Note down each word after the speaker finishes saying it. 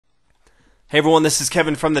Hey everyone, this is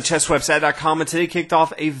Kevin from thechesswebsite.com, and today kicked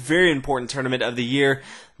off a very important tournament of the year,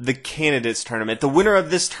 the Candidates Tournament. The winner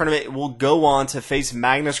of this tournament will go on to face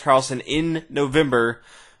Magnus Carlsen in November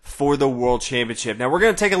for the World Championship. Now, we're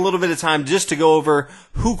going to take a little bit of time just to go over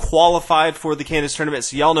who qualified for the Candidates Tournament,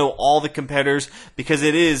 so y'all know all the competitors, because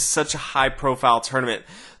it is such a high-profile tournament.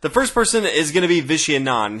 The first person is going to be Vishy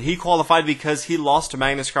Anand. He qualified because he lost to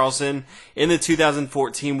Magnus Carlsen in the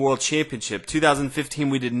 2014 World Championship. 2015,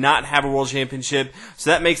 we did not have a World Championship, so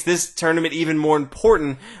that makes this tournament even more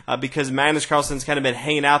important because Magnus Carlsen's kind of been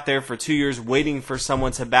hanging out there for 2 years waiting for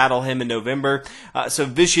someone to battle him in November. So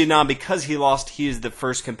Vishy Anand, because he lost, he is the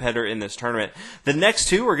first competitor in this tournament. The next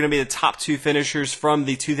two are going to be the top two finishers from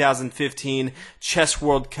the 2015 Chess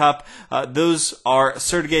World Cup. Those are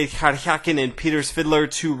Sergei Karyakin and Peter Svidler,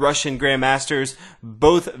 two Russian grandmasters,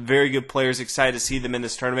 both very good players. Excited to see them in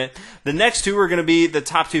this tournament. The next two are going to be the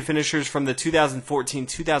top two finishers from the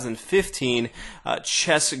 2014-2015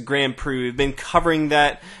 Chess Grand Prix. We've been covering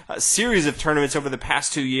that series of tournaments over the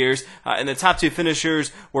past 2 years, and the top two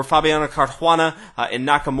finishers were Fabiano Caruana and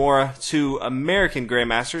Nakamura, two American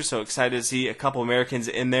grandmasters, so excited to see a couple Americans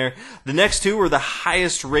in there. The next two were the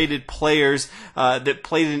highest rated players that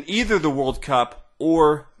played in either the World Cup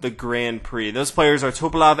or the Grand Prix. Those players are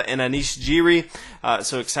Topalov and Anish Giri,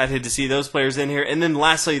 so excited to see those players in here. And then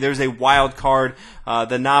lastly, there's a wild card,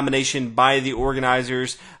 the nomination by the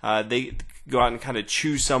organizers. They go out and kind of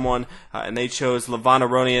choose someone, and they chose Levan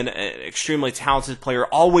Aronian, an extremely talented player,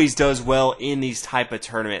 always does well in these type of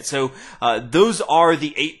tournaments. So those are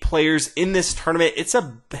the 8 players in this tournament.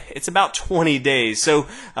 It's about 20 days. So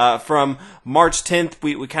from March 10th,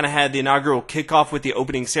 we kind of had the inaugural kickoff with the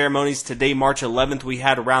opening ceremonies. Today, March 11th, we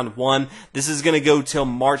had round 1. This is going to go till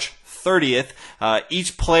March 30th.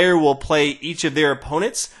 Each player will play each of their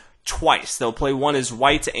opponents twice. They'll play one as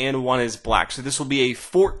white and one as black. So this will be a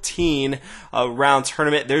 14 round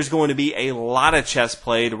tournament. There's going to be a lot of chess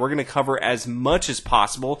played. We're going to cover as much as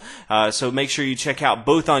possible. So make sure you check out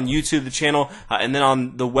both on YouTube, the channel, and then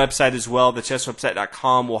on the website as well.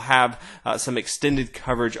 Thechesswebsite.com will have some extended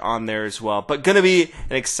coverage on there as well. But going to be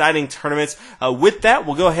an exciting tournament. With that,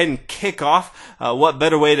 we'll go ahead and kick off. What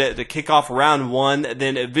better way to kick off round 1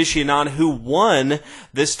 than Vishy Anand, who won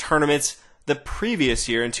this tournament the previous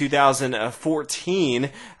year in 2014.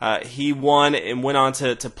 He won and went on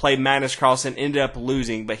to play Magnus Carlsen, ended up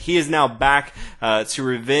losing, but he is now back to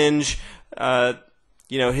revenge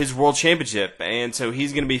his world championship, and so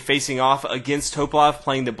he's going to be facing off against Topalov,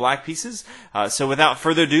 playing the black pieces. So without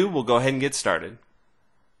further ado, we'll go ahead and get started.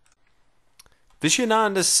 Vishy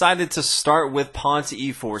Anand decided to start with pawn to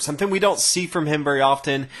e4, something we don't see from him very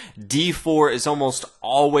often. d4 is almost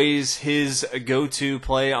always his go-to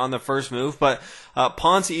play on the first move, but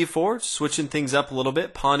pawn to e4, switching things up a little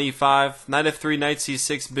bit. Pawn e5, knight f3, knight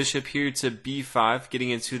c6, bishop here to b5, getting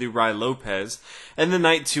into the Ruy Lopez, and then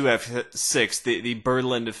knight to f6, the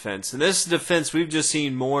Berlin defense. And this defense we've just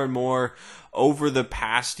seen more and more over the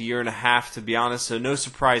past year and a half, to be honest, so no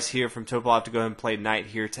surprise here from Topalov to go ahead and play knight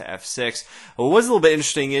here to f6. What was a little bit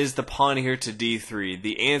interesting is the pawn here to d3,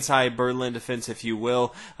 the anti-Berlin defense, if you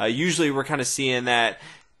will. Usually we're kind of seeing that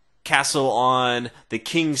castle on the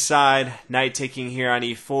king side, knight taking here on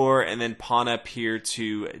e4, and then pawn up here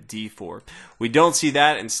to d4. We don't see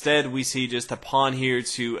that. Instead, we see just a pawn here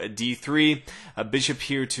to d3, a bishop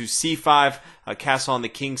here to c5, a castle on the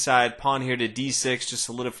king side, pawn here to d6, just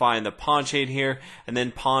solidifying the pawn chain here, and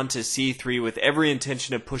then pawn to c3 with every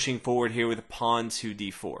intention of pushing forward here with a pawn to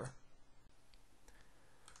d4.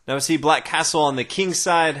 Now we see black castle on the king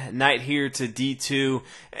side, knight here to d2,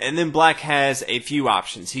 and then black has a few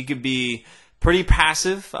options. He could be pretty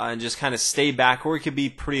passive and just kind of stay back, or he could be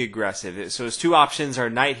pretty aggressive. So his two options are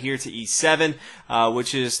knight here to e7,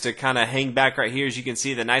 which is to kind of hang back right here. As you can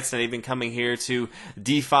see, the knight's not even coming here to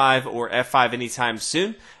d5 or f5 anytime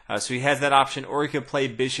soon. So he has that option, or he could play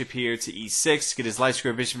bishop here to e6, get his light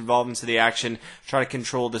square bishop involved into the action, try to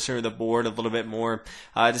control the center of the board a little bit more.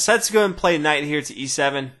 Decides to go and play knight here to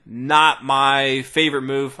e7. Not my favorite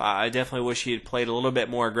move. I definitely wish he had played a little bit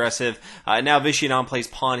more aggressive. Now Vishy Anand plays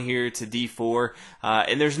pawn here to d4,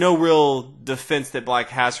 and there's no real defense that black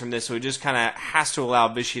has from this, so he just kind of has to allow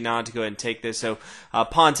Vishy Anand to go ahead and take this. So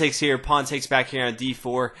pawn takes here, pawn takes back here on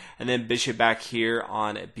d4, and then bishop back here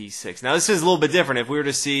on b6. Now this is a little bit different. If we were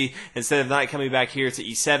to see, instead of knight coming back here to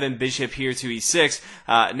e7, bishop here to e6,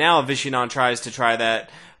 now Vishy Anand tries that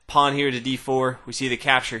pawn here to d4. We see the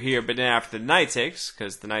capture here, but then after the knight takes,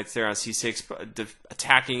 because the knight's there on c6,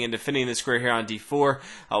 attacking and defending the square here on d4,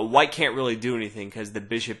 white can't really do anything because the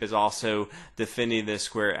bishop is also defending this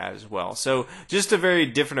square as well. So just a very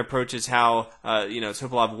different approach is how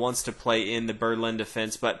Topalov wants to play in the Berlin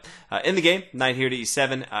defense. But in the game, knight here to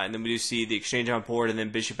e7, and then we do see the exchange on board, and then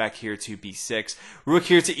bishop back here to b6. Rook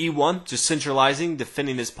here to e1, just centralizing,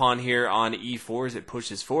 defending this pawn here on e4 as it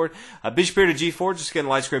pushes forward. Bishop here to g4, just getting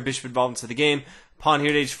light square bishop involved into the game. Pawn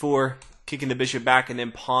here to h4, kicking the bishop back, and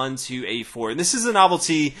then pawn to a4. And this is a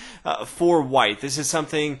novelty for white. This is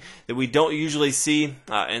something that we don't usually see,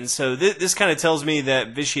 and so this kind of tells me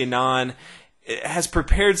that Vishy Anand has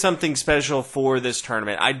prepared something special for this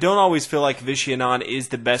tournament. I don't always feel like Vishy Anand is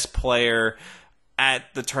the best player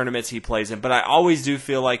at the tournaments he plays in, but I always do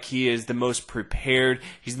feel like he is the most prepared.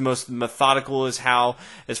 He's the most methodical as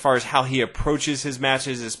far as how he approaches his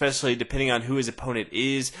matches, especially depending on who his opponent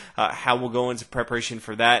is, how we'll go into preparation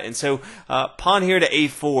for that. And so pawn here to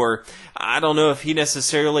a4, I don't know if he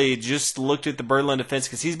necessarily just looked at the Berlin defense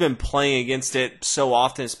because he's been playing against it so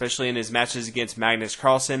often, especially in his matches against Magnus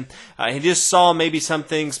Carlsen. He just saw maybe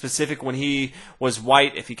something specific when he was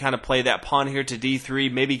white. If he kind of played that pawn here to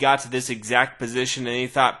d3, maybe got to this exact position, and he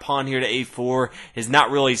thought pawn here to a4 is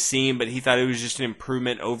not really seen, but he thought it was just an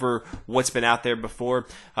improvement over what's been out there before.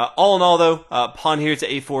 All in all, though, pawn here to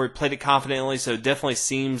a4, played it confidently, so it definitely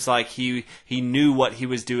seems like he knew what he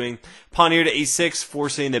was doing. Pawn here to a6,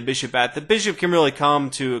 forcing the bishop out. The bishop can really come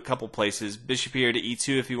to a couple places. Bishop here to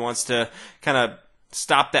e2 if he wants to kind of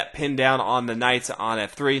stop that pin down on the knights on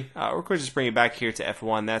f3. Or could just bring it back here to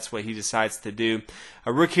f1. That's what he decides to do.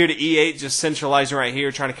 A rook here to e8, just centralizing right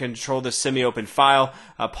here, trying to control the semi-open file.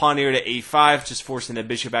 Pawn here to a5, just forcing the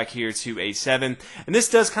bishop back here to a7. And this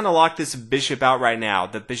does kind of lock this bishop out right now.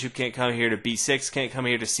 The bishop can't come here to b6, can't come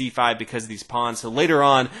here to c5 because of these pawns. So later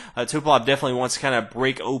on, Topalov definitely wants to kind of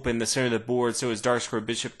break open the center of the board so his dark square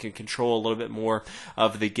bishop can control a little bit more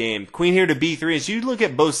of the game. Queen here to b3. As you look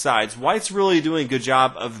at both sides, white's really doing a good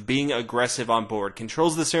job of being aggressive on board.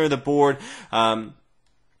 Controls the center of the board.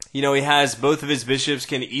 He has both of his bishops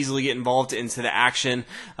can easily get involved into the action.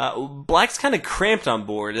 Black's kind of cramped on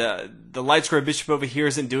board. The light square bishop over here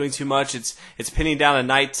isn't doing too much. It's pinning down a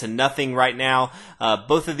knight to nothing right now.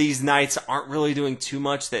 Both of these knights aren't really doing too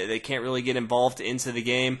much. They can't really get involved into the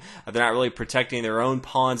game. They're not really protecting their own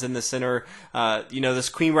pawns in the center. This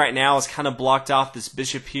queen right now is kind of blocked off. This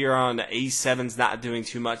bishop here on a7's not doing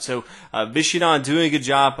too much. So Vishy Anand doing a good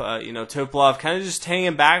job. Topalov kind of just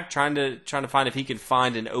hanging back, trying to find if he can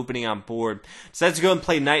find an opening on board. Decides to go and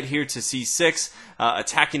play knight here to c6,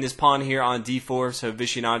 attacking this pawn here on d4. So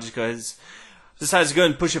Vishy Anand just decides to go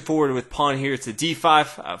and push it forward with pawn here to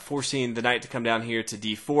d5, forcing the knight to come down here to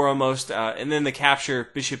d4 almost. And then the capture,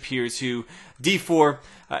 bishop here to d4,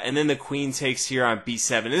 and then the queen takes here on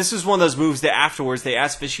b7. And this is one of those moves that afterwards they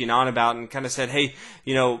asked Vishy Anand about and kind of said, hey,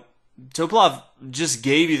 Topalov just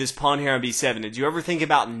gave you this pawn here on b7. Did you ever think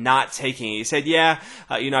about not taking it? He said, yeah,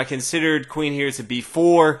 I considered queen here to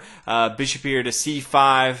b4, bishop here to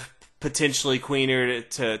c5, potentially queen here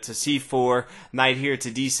to c4, knight here to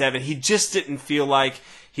d7. He just didn't feel like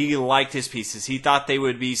he liked his pieces. He thought they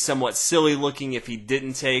would be somewhat silly looking if he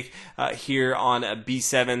didn't take here on a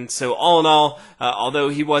b7. So all in all, although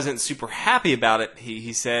he wasn't super happy about it,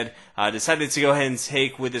 he said, decided to go ahead and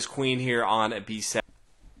take with his queen here on a b7.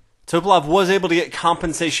 Topalov was able to get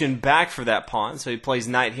compensation back for that pawn, so he plays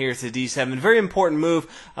knight here to d7. Very important move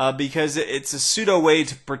because it's a pseudo way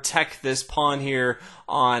to protect this pawn here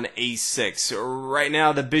on a6. Right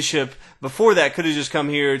now, the bishop before that could have just come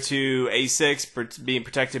here to a6, being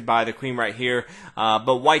protected by the queen right here,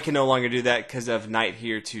 but white can no longer do that because of knight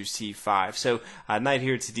here to c5. So knight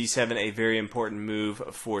here to d7, a very important move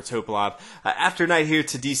for Topalov. After knight here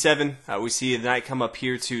to d7, we see the knight come up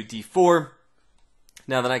here to d4.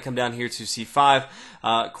 Now the knight come down here to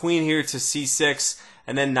c5, queen here to c6,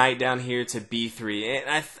 and then knight down here to b3.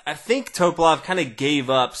 And I think Topalov kind of gave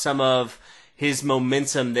up some of his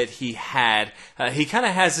momentum that he had. He kind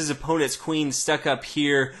of has his opponent's queen stuck up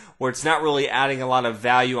here where it's not really adding a lot of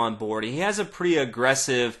value on board. He has a pretty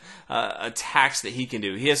aggressive attacks that he can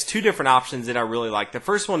do. He has two different options that I really like. The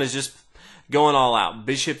first one is just going all out.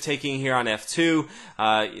 Bishop taking here on f2.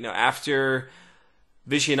 After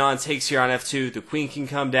Vishy Anand takes here on f2, the queen can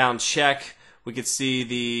come down, check. We could see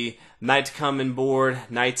the knight come in board,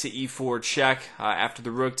 knight to e4 check. After the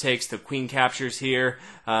rook takes, the queen captures here.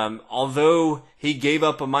 Although he gave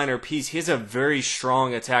up a minor piece, he has a very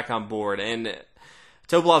strong attack on board. And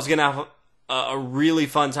Topalov's going to have a really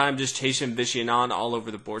fun time just chasing Vishy Anand all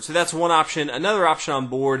over the board. So that's one option. Another option on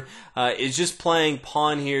board is just playing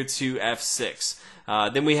pawn here to f6.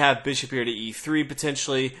 Then we have bishop here to e3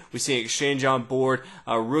 potentially. We see an exchange on board.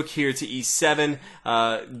 Rook here to e7,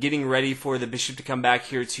 getting ready for the bishop to come back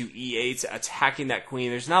here to e8, attacking that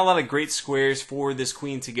queen. There's not a lot of great squares for this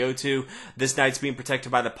queen to go to. This knight's being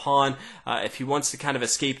protected by the pawn. If he wants to kind of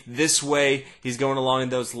escape this way, he's going along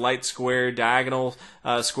those light square, diagonal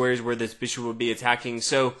squares where this bishop would be attacking.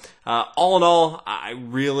 So all in all, I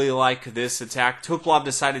really like this attack. Topalov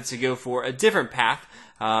decided to go for a different path,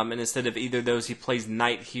 and instead of either of those, he plays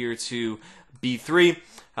knight here to b3,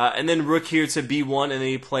 and then rook here to b1, and then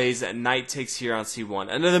he plays knight takes here on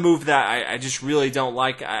c1. Another move that I just really don't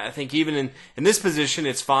like. I think even in this position,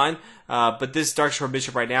 it's fine, but this dark shore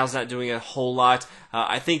bishop right now is not doing a whole lot.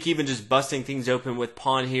 I think even just busting things open with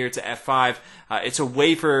pawn here to f5, it's a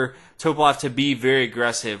way for Topalov to be very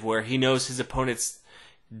aggressive, where he knows his opponent's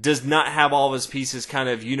does not have all of his pieces kind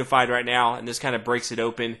of unified right now, and this kind of breaks it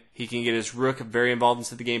open. He can get his rook very involved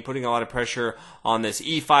into the game, putting a lot of pressure on this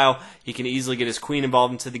e-file. He can easily get his queen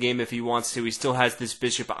involved into the game if he wants to. He still has this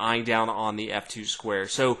bishop eyeing down on the f2 square.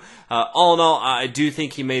 So all in all, I do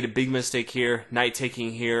think he made a big mistake here. Knight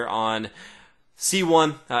taking here on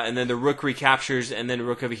c1, and then the rook recaptures, and then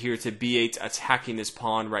rook over here to b8, attacking this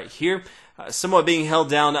pawn right here. Somewhat being held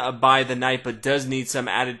down by the knight, but does need some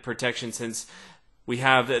added protection since we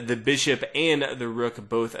have the bishop and the rook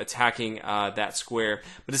both attacking that square.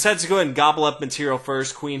 But decides to go ahead and gobble up material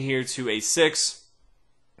first. Queen here to a6.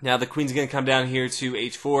 Now the queen's going to come down here to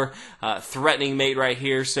h4. Threatening mate right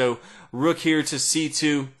here. So rook here to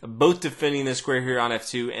c2. Both defending the square here on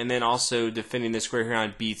f2. And then also defending the square here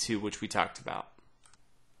on b2, which we talked about.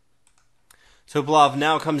 Topalov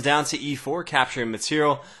now comes down to e4, capturing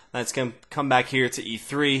material. That's going to come back here to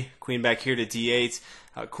e3. Queen back here to d8.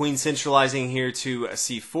 Queen centralizing here to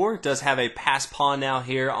c4. Does have a pass pawn now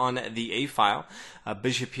here on the a file.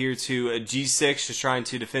 Bishop here to g6, just trying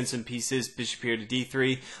to defend some pieces. Bishop here to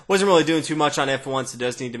d3. Wasn't really doing too much on f1, so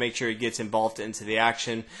does need to make sure he gets involved into the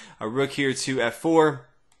action. Rook here to f4.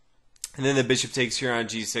 And then the bishop takes here on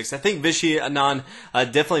g6. I think Anand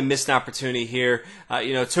definitely missed an opportunity here.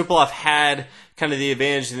 Topalov had kind of the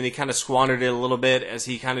advantage, and then he kind of squandered it a little bit as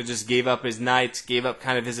he kind of just gave up his knight, gave up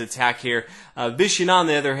kind of his attack here. Anand, on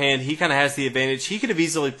the other hand, he kind of has the advantage. He could have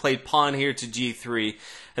easily played pawn here to g3,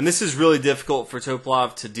 and this is really difficult for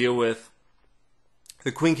Topalov to deal with.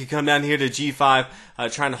 The queen could come down here to g5,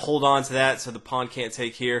 trying to hold on to that so the pawn can't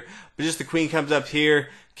take here. But just the queen comes up here,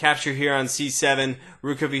 capture here on c7,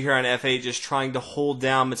 rook over here on f8, just trying to hold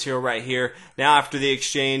down material right here. Now after the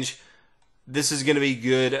exchange, this is going to be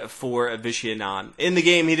good for Anand. In the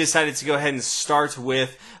game, he decided to go ahead and start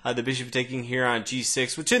with the bishop taking here on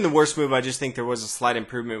g6, which in the worst move, I just think there was a slight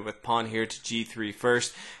improvement with pawn here to g3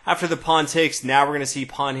 first. After the pawn takes, now we're going to see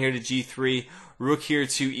pawn here to g3, rook here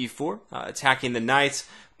to e4, attacking the knights,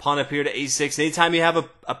 pawn up here to a6. Anytime you have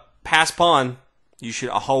a pass pawn, you should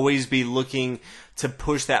always be looking to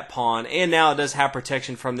push that pawn. And now it does have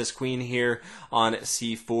protection from this queen here on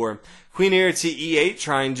c4. Queen here to e8,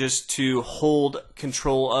 trying just to hold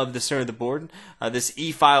control of the center of the board. This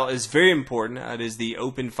e file is very important. It is the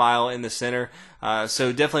open file in the center.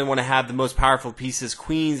 So definitely want to have the most powerful pieces,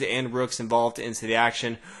 queens and rooks, involved into the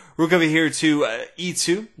action. Rook over here to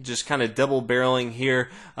e2, just kind of double barreling here.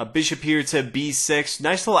 Bishop here to b6.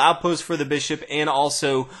 Nice little outpost for the bishop, and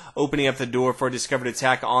also opening up the door for a discovered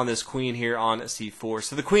attack on this queen here on c4.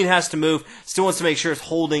 So the queen has to move. Still wants to make sure it's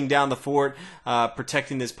holding down the fort,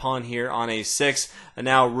 protecting this pawn here on a6. And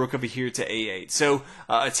now rook over here to a8. So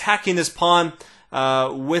attacking this pawn.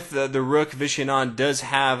 With the rook, Anand does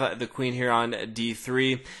have the queen here on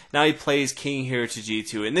d3. Now he plays king here to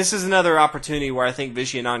g2. And this is another opportunity where I think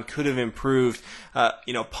Anand could have improved.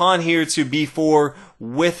 Pawn here to b4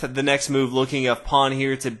 with the next move looking of pawn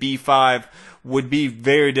here to b5 would be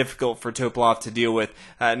very difficult for Topalov to deal with.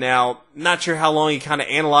 Now, not sure how long he kind of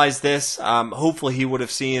analyzed this. Hopefully he would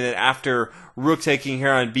have seen that after rook taking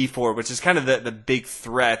here on b4, which is kind of the big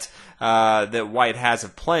threat that white has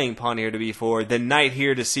of playing pawn here to b4. The knight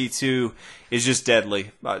here to c2 is just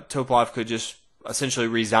deadly. Topalov could just essentially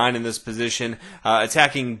resign in this position,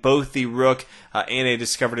 attacking both the rook and a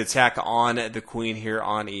discovered attack on the queen here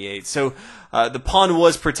on e8. So the pawn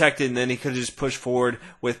was protected, and then he could have just pushed forward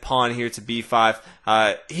with pawn here to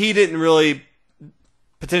b5. He didn't really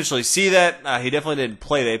potentially see that. He definitely didn't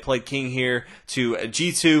play. They played king here to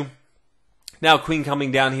g2. Now queen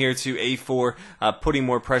coming down here to a4, putting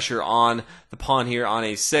more pressure on the pawn here on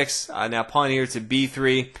a6. Now pawn here to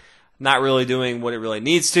b3. Not really doing what it really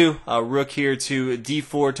needs to. Rook here to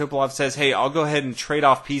d4. Topalov says, hey, I'll go ahead and trade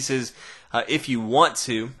off pieces if you want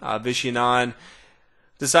to. Anand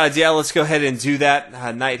decides, yeah, let's go ahead and do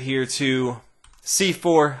that. Knight here to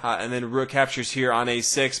c4, and then rook captures here on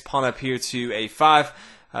a6, pawn up here to a5,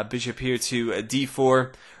 bishop here to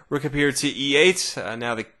d4, rook up here to e8,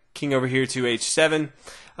 now the king over here to h7.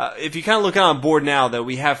 If you kind of look on board now, though,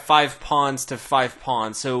 we have 5 pawns to 5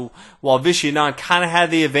 pawns. So while Vishy Anand kind of had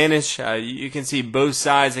the advantage, you can see both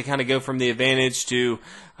sides, they kind of go from the advantage to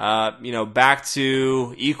back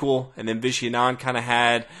to equal, and then Vishy Anand kind of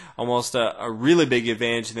had almost a really big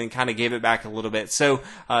advantage and then kind of gave it back a little bit. So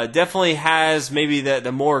definitely has maybe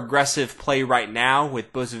the more aggressive play right now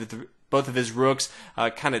with both of his rooks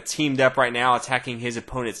kind of teamed up right now attacking his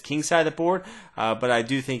opponent's king side of the board. But I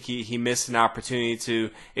do think he missed an opportunity to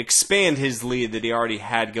expand his lead that he already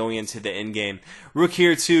had going into the endgame. Rook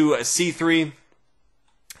here to c3.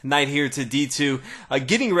 Knight here to d2,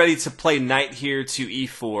 getting ready to play knight here to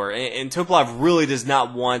e4, and Topalov really does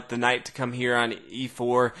not want the knight to come here on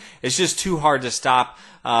e4. It's just too hard to stop.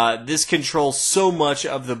 This controls so much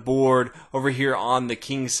of the board over here on the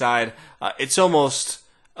king side. It's almost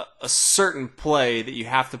a certain play that you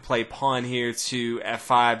have to play pawn here to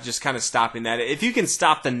f5, just kind of stopping that. If you can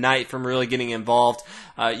stop the knight from really getting involved,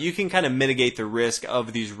 you can kind of mitigate the risk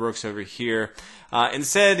of these rooks over here.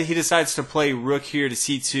 Instead, he decides to play rook here to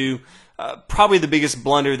c2. Probably the biggest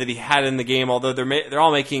blunder that he had in the game, although they're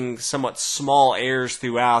all making somewhat small errors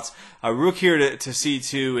throughout. Rook here to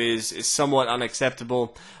c2 is somewhat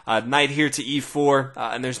unacceptable. Knight here to e4,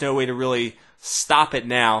 and there's no way to really stop it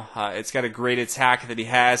now. It's got a great attack that he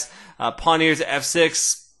has. Pawn here to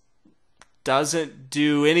f6 doesn't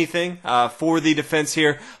do anything for the defense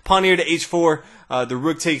here. Pawn here to h4. The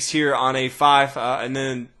rook takes here on a5, and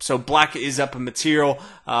then so black is up in material,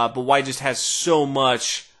 but white just has so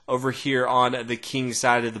much over here on the king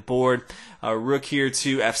side of the board. Rook here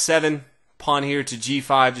to f7. Pawn here to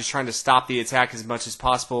g5, just trying to stop the attack as much as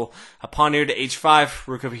possible. A pawn here to h5,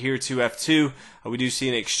 rook over here to f2. We do see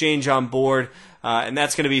an exchange on board, and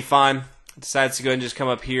that's going to be fine. Decides to go and just come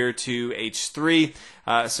up here to h3.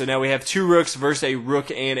 So now we have 2 rooks versus a rook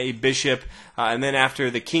and a bishop. And then after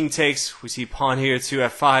the king takes, we see pawn here to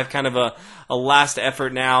f5, kind of a last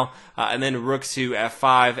effort now. And then rook to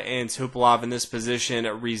f5, and Topalov in this position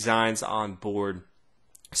resigns on board.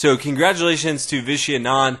 So congratulations to Vishy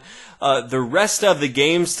Anand. The rest of the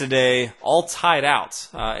games today all tied out.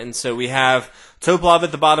 And so we have Topalov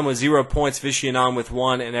at the bottom with 0 points, Vishy Anand with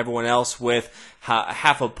 1, and everyone else with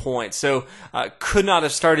half a point. So could not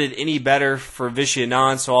have started any better for Vishy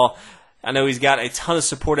Anand. So I know he's got a ton of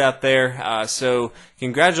support out there. So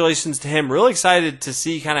congratulations to him. Really excited to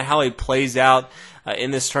see kind of how he plays out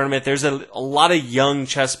in this tournament. There's a lot of young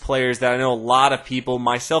chess players that I know a lot of people,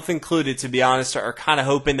 myself included, to be honest, are kind of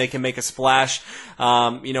hoping they can make a splash.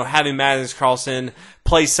 Having Magnus Carlsen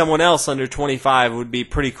play someone else under 25 would be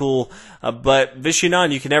pretty cool. But Vishy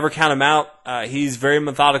Anand, you can never count him out. He's very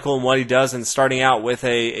methodical in what he does, and starting out with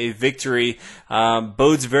a victory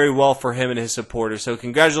bodes very well for him and his supporters. So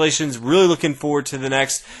congratulations. Really looking forward to the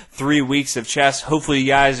next 3 weeks of chess. Hopefully you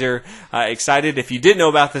guys are excited. If you didn't know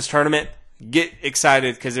about this tournament, get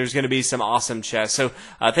excited because there's going to be some awesome chess. So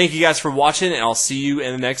thank you guys for watching, and I'll see you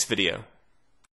in the next video.